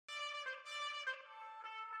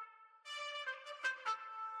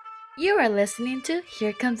You are listening to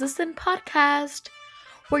Here Comes the Sun podcast,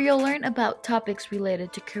 where you'll learn about topics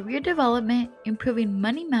related to career development, improving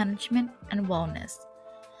money management, and wellness.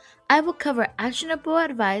 I will cover actionable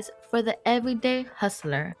advice for the everyday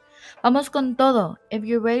hustler. Vamos con todo. If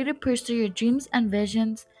you're ready to pursue your dreams and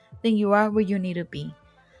visions, then you are where you need to be.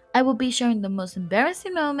 I will be sharing the most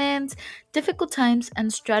embarrassing moments, difficult times,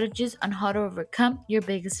 and strategies on how to overcome your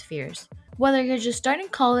biggest fears. Whether you're just starting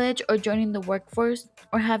college or joining the workforce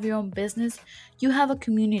or have your own business, you have a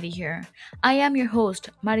community here. I am your host,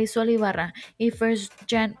 Marisol Ibarra, a first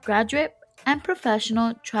gen graduate and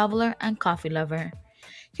professional traveler and coffee lover.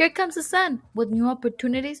 Here comes the sun with new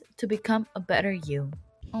opportunities to become a better you.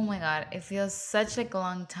 Oh my god, it feels such like a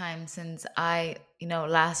long time since I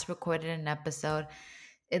last recorded an episode.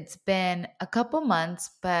 It's been a couple months,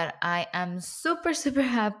 but I am super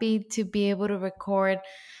happy to be able to record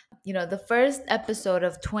the first episode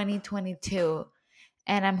of 2022.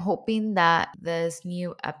 And I'm hoping that this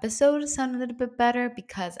new episode sound a little bit better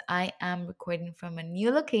because I am recording from a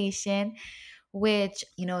new location, which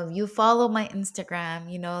if you follow my Instagram,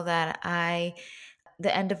 you know that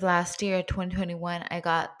the end of last year, 2021, I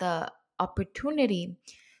got the opportunity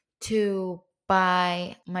to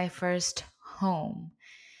buy my first home.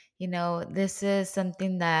 This is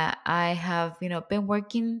something that I have been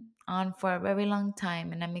working on for a very long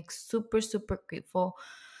time, and I'm super grateful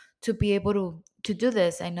to be able to do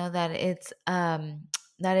this. I know that it's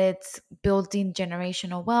building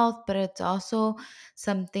generational wealth, but it's also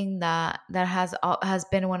something that has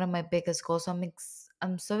been one of my biggest goals. So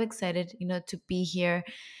I'm so excited to be here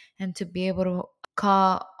and to be able to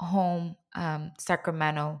call home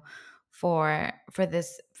Sacramento for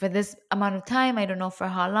this amount of time. I don't know for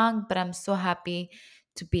how long, but I'm so happy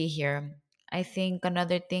to be here. I think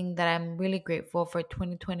another thing that I'm really grateful for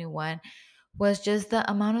 2021 was just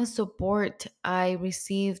the amount of support I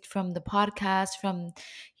received from the podcast, from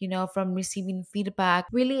receiving feedback.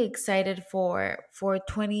 Really excited for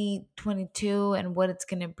 2022 and what it's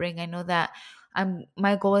gonna bring. I know that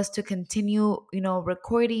my goal is to continue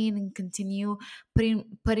recording and continue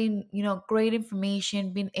putting great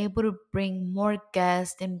information, being able to bring more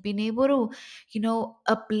guests and being able to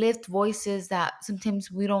uplift voices that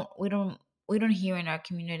sometimes we don't hear in our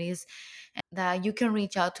communities. That you can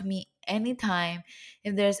reach out to me anytime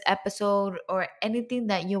if there's episode or anything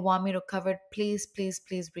that you want me to cover. Please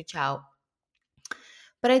reach out.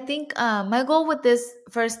 But I think my goal with this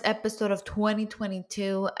first episode of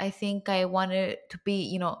 2022, I think I wanted it to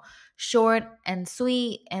be short and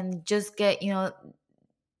sweet and just get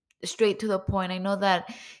straight to the point. I know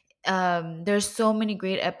that there's so many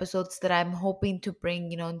great episodes that I'm hoping to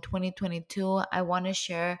bring in 2022. I want to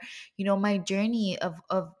share my journey of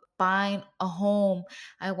buying a home.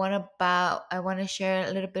 I want to share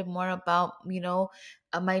a little bit more about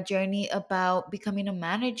my journey about becoming a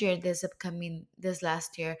manager this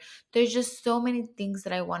last year. There's just so many things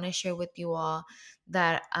that I want to share with you all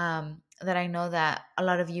that I know that a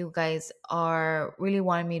lot of you guys are really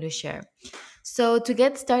wanting me to share. So, to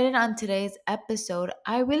get started on today's episode,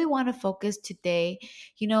 I really want to focus today.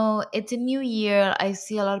 It's a new year. I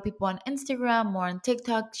see a lot of people on Instagram or on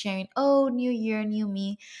TikTok sharing, oh, new year, new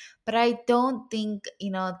me. But I don't think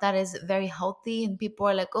that is very healthy. And people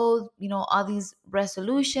are like, oh all these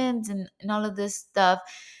resolutions and all of this stuff.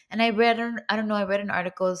 And I don't know, I read an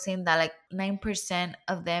article saying that like 9%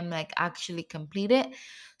 of them like actually complete it.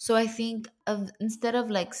 So I think instead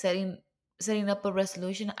of like setting up a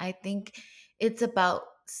resolution, I think it's about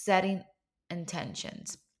setting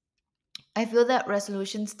intentions. I feel that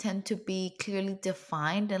resolutions tend to be clearly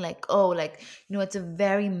defined and like, oh, it's a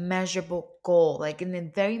very measurable goal, like, and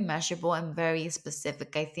then very measurable and very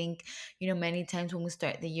specific. I think many times when we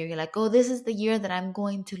start the year, you're like, oh, this is the year that I'm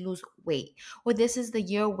going to lose weight, or this is the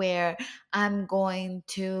year where I'm going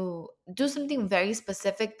to do something very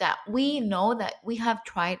specific that we know that we have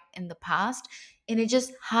tried in the past and it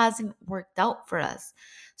just hasn't worked out for us.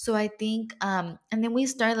 So I think and then we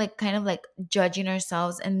start like kind of like judging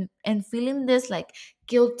ourselves and feeling this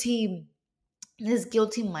guilty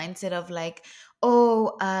mindset of like,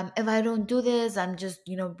 oh, if I don't do this, I'm just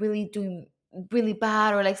really doing really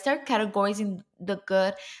bad, or like start categorizing the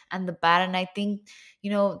good and the bad. And I think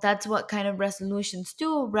that's what kind of resolutions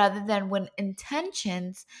do, rather than when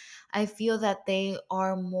intentions, I feel that they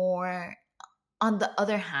are more, on the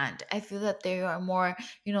other hand, I feel that they are more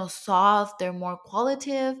soft, they're more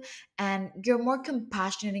qualitative, and you're more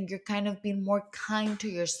compassionate and you're kind of being more kind to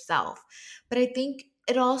yourself. But I think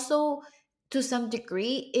it also, to some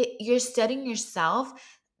degree, you're setting yourself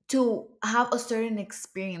to have a certain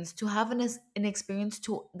experience, to have an experience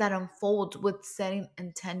to that unfolds with setting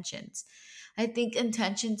intentions. I think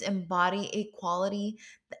intentions embody a quality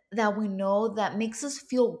that we know that makes us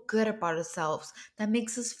feel good about ourselves, that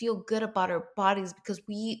makes us feel good about our bodies because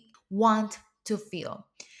we want to feel.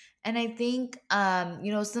 And I think,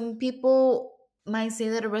 some people might say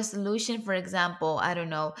that a resolution, for example, I don't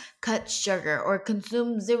know, cut sugar or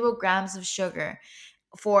consume 0 grams of sugar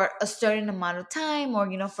for a certain amount of time, or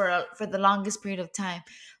for the longest period of time.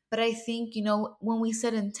 But I think, when we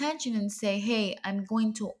set intention and say, hey, I'm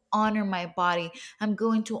going to honor my body, I'm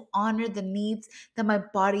going to honor the needs that my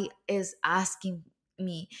body is asking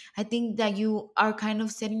me, I think that you are kind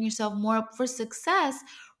of setting yourself more up for success,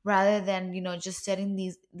 rather than just setting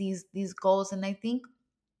these goals. And I think,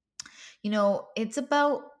 it's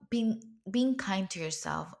about being kind to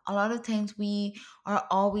yourself. A lot of times we are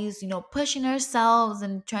always pushing ourselves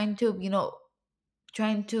and trying to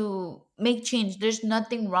make change. There's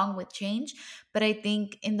nothing wrong with change, but I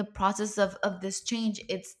think in the process of this change,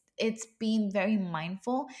 it's being very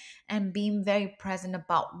mindful and being very present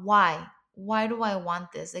about why do I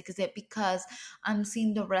want this. Like, is it because I'm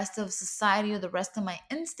seeing the rest of society or the rest of my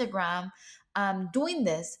Instagram doing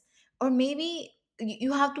this? Or maybe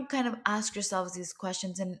you have to kind of ask yourselves these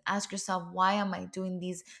questions and ask yourself, why am I doing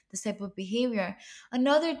this type of behavior?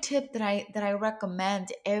 Another tip that I recommend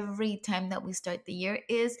every time that we start the year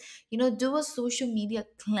is, do a social media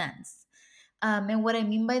cleanse. And what I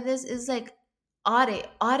mean by this is like,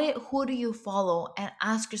 audit who do you follow, and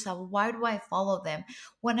ask yourself, why do I follow them?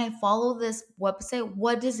 When I follow this website,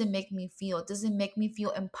 what does it make me feel? Does it make me feel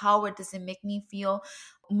empowered? Does it make me feel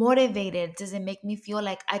motivated? Does it make me feel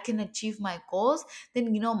like I can achieve my goals?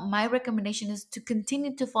 Then my recommendation is to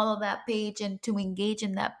continue to follow that page and to engage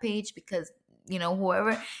in that page, because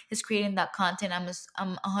whoever is creating that content,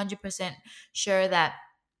 I'm 100% sure that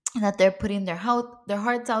they're putting their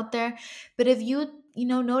hearts out there. But if you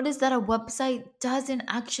notice that a website doesn't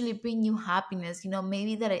actually bring you happiness,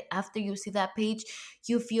 maybe that after you see that page,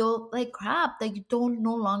 you feel like crap, that you don't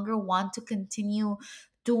no longer want to continue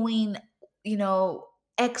doing, you know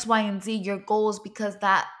X, Y, and Z, your goals, because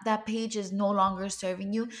that page is no longer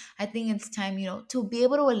serving you. I think it's time, to be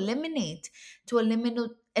able to eliminate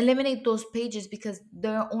those pages, because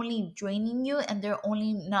they're only draining you and they're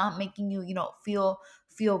only not making you,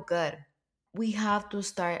 feel good. We have to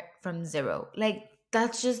start from zero. Like,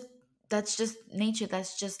 that's just nature,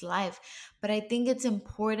 that's just life. But I think it's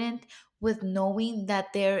important with knowing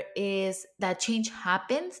that that change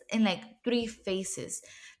happens in like three phases.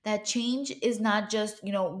 That change is not just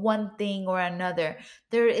one thing or another.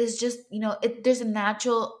 There is just there's a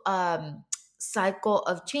natural cycle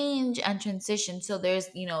of change and transition. So there's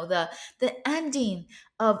the ending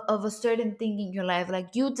of a certain thing in your life, like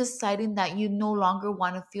you deciding that you no longer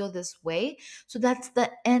want to feel this way. So that's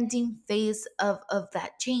the ending phase of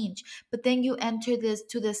that change. But then you enter this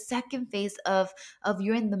to the second phase of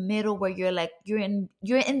you're in the middle, where you're in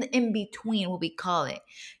the in between, what we call it.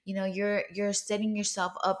 You're setting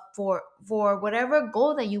yourself up for whatever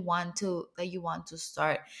goal that you want to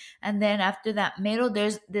start. And then after that middle,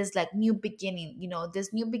 there's this like new beginning,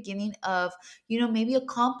 this new beginning of maybe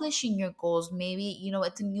accomplishing your goals. Maybe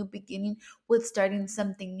it's a new beginning with starting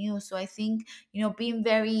something new. So I think being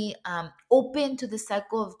very open to the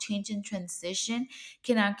cycle of change and transition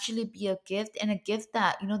can actually be a gift, and a gift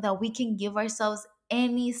that that we can give ourselves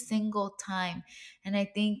any single time. And I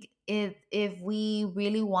think if we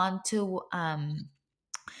really want to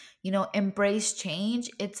embrace change,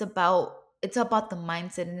 it's about the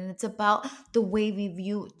mindset, and it's about the way we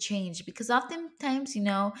view change. Because oftentimes,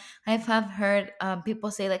 I've heard people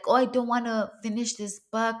say like, oh, I don't want to finish this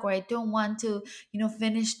book, or I don't want to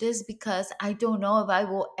finish this because I don't know if I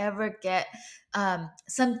will ever get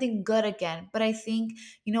something good again. But I think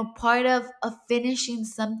part of finishing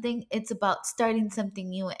something, it's about starting something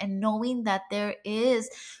new, and knowing that there is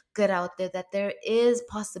good out there, that there is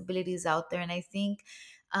possibilities out there. And I think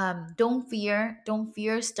don't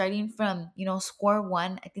fear starting from square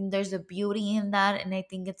one. I think there's a beauty in that, and I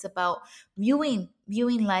think it's about viewing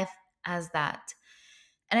life as that.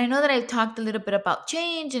 And I know that I've talked a little bit about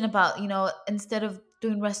change and about instead of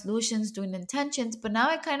doing resolutions, doing intentions. But now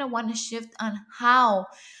I kind of want to shift on how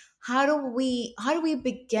do we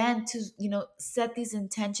begin to set these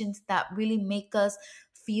intentions that really make us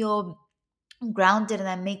feel grounded, and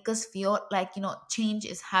that make us feel like change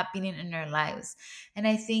is happening in our lives. And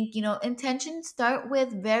I think intentions start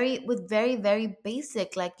with very very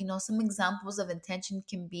basic, like some examples of intention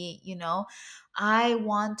can be, I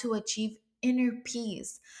want to achieve inner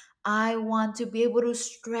peace, I want to be able to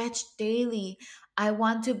stretch daily, I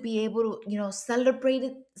want to be able to,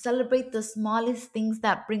 celebrate the smallest things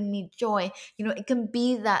that bring me joy. It can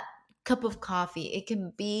be that cup of coffee. It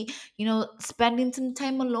can be, spending some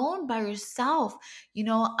time alone by yourself.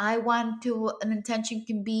 I want to, an intention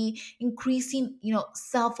can be increasing,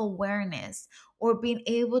 self-awareness, or being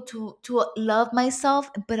able to love myself,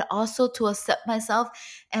 but also to accept myself,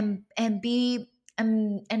 and be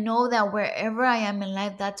and know that wherever I am in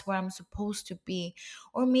life, that's where I'm supposed to be.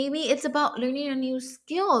 Or maybe it's about learning a new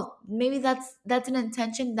skill. Maybe that's an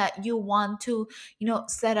intention that you want to,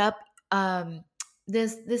 set up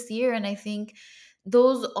this year. And I think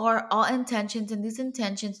those are all intentions, and these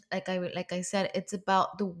intentions, like I said, it's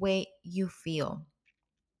about the way you feel.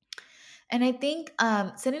 And I think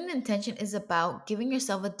setting an intention is about giving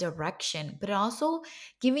yourself a direction, but also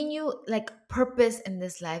giving you like purpose in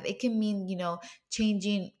this life. It can mean,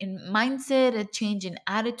 changing in mindset, a change in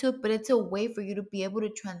attitude, but it's a way for you to be able to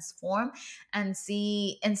transform and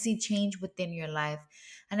see change within your life.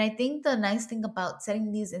 And I think the nice thing about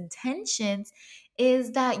setting these intentions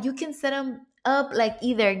is that you can set them up like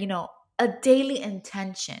either, a daily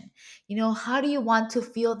intention. How do you want to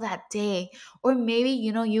feel that day? Or maybe,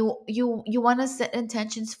 you want to set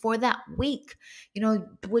intentions for that week,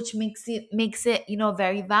 which makes it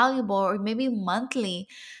very valuable. Or maybe monthly.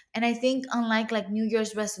 And I think, unlike like New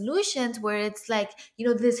Year's resolutions, where it's like,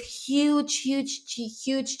 this huge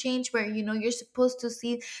change, where you're supposed to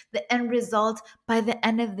see the end result by the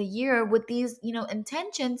end of the year, with these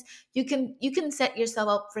intentions, you can set yourself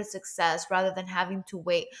up for success, rather than having to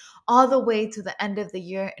wait all the way to the end of the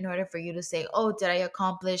year in order for you to say, oh, did I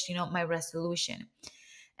accomplish my resolution?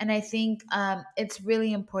 And I think it's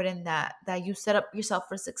really important that you set up yourself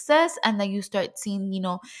for success, and that you start seeing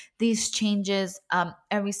these changes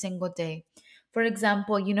every single day. For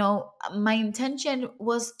example, my intention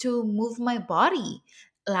was to move my body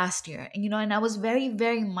last year, and I was very,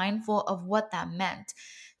 very mindful of what that meant.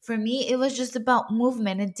 For me, it was just about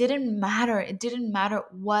movement. It didn't matter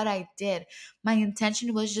what I did. My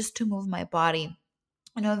intention was just to move my body.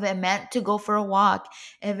 If it meant to go for a walk,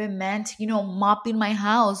 if it meant, mopping my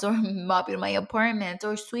house, or mopping my apartment,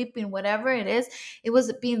 or sweeping, whatever it is, it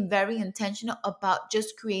was being very intentional about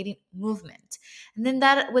just creating movement. And then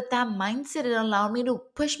that, with that mindset, it allowed me to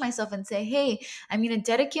push myself and say, hey, I'm going to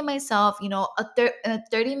dedicate myself, a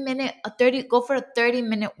 30 minute, go for a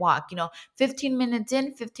 30-minute walk, 15 minutes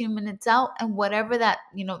in, 15 minutes out, and whatever that,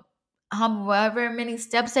 however many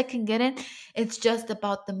steps I can get in, it's just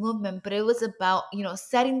about the movement. But it was about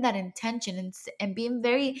setting that intention, and being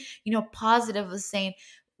very positive, of saying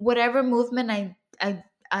whatever movement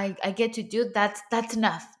I get to do, that's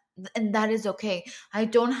enough, and that is okay. I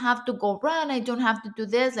don't have to go run, I don't have to do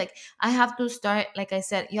this. Like, I have to start, like I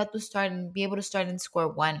said, you have to start and be able to start in square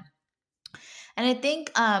one. And I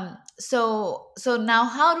think so now,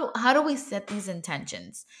 how do we set these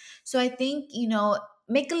intentions? So I think,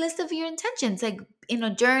 make a list of your intentions, like in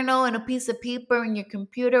a journal, in a piece of paper, in your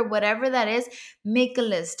computer, whatever that is. Make a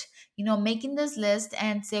list, making this list,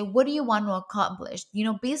 and say, what do you want to accomplish?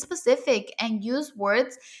 Be specific, and use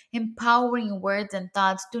words, empowering words and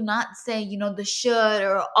thoughts. Do not say, the should,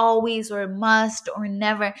 or always, or must, or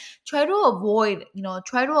never. Try to avoid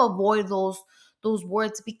those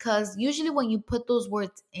words, because usually when you put those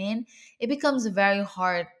words in, it becomes very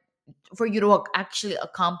hard for you to actually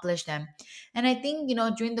accomplish them. And I think,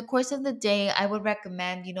 during the course of the day, I would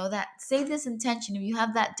recommend, that say this intention. If you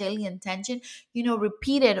have that daily intention,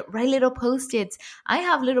 repeat it, write little post-its. I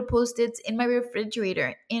have little post-its in my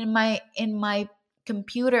refrigerator, in my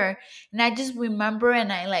computer, and I just remember,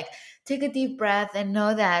 and I like take a deep breath, and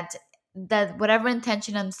know that whatever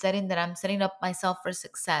intention I'm setting, that I'm setting up myself for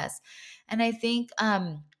success. And I think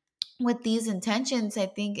with these intentions, I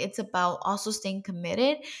think it's about also staying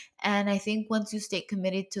committed. And I think once you stay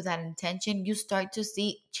committed to that intention, you start to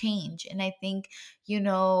see change. And I think, you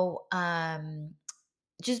know,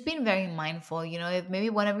 just being very mindful, if maybe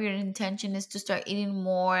one of your intention is to start eating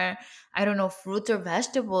more, I don't know, fruits or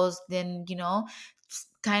vegetables, then,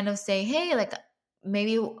 kind of say, hey, like,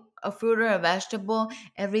 maybe a fruit or a vegetable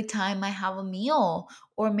every time I have a meal,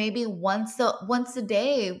 or maybe once a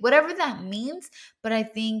day, whatever that means. But I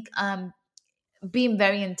think being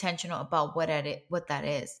very intentional about what that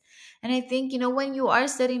is. And I think, when you are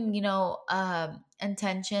setting,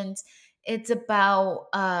 intentions, it's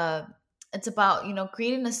about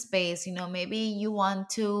creating a space. Maybe you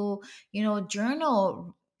want to,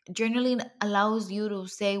 journal. Journaling allows you to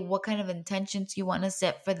say what kind of intentions you want to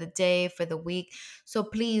set for the day, for the week. So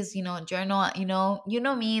please, journal. You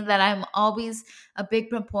know me, that I'm always a big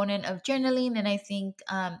proponent of journaling. And I think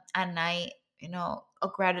at night, a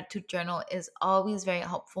gratitude journal is always very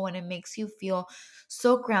helpful and it makes you feel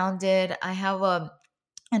so grounded. I have a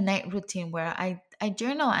night routine where I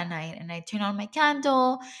journal at night and I turn on my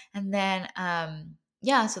candle and then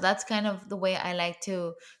yeah, so that's kind of the way I like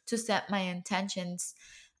to set my intentions.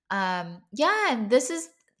 Yeah, and this is,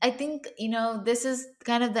 I think, this is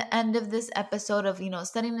kind of the end of this episode of,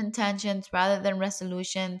 setting intentions rather than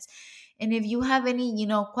resolutions. And if you have any,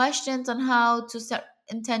 questions on how to set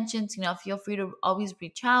intentions, feel free to always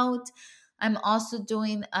reach out. I'm also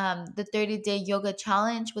doing the 30-day yoga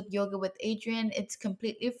challenge with Yoga with Adrian. It's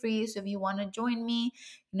completely free, so if you want to join me,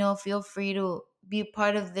 feel free to be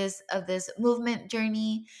part of this movement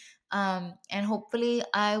journey. And hopefully,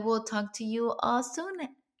 I will talk to you all soon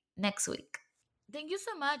next week. Thank you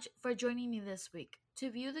so much for joining me this week. To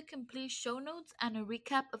view the complete show notes and a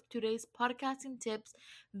recap of today's podcasting tips,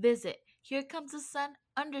 visit Here Comes the Sun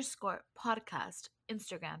underscore podcast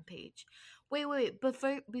Instagram page. Wait,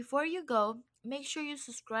 before you go, make sure you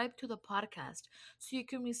subscribe to the podcast so you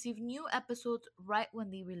can receive new episodes right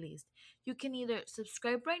when they release. You can either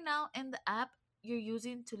subscribe right now in the app you're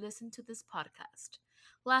using to listen to this podcast.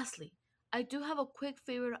 Lastly, I do have a quick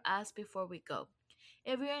favor to ask before we go.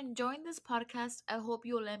 If you're enjoying this podcast, I hope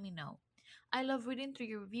you'll let me know. I love reading through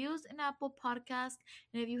your reviews in Apple Podcasts,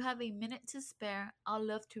 and if you have a minute to spare, I'll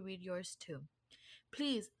love to read yours too.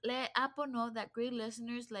 Please let Apple know that great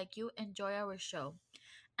listeners like you enjoy our show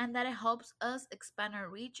and that it helps us expand our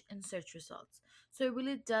reach in search results. So it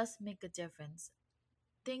really does make a difference.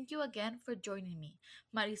 Thank you again for joining me,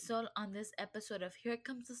 Marisol, on this episode of Here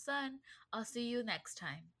Comes the Sun. I'll see you next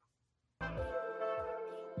time.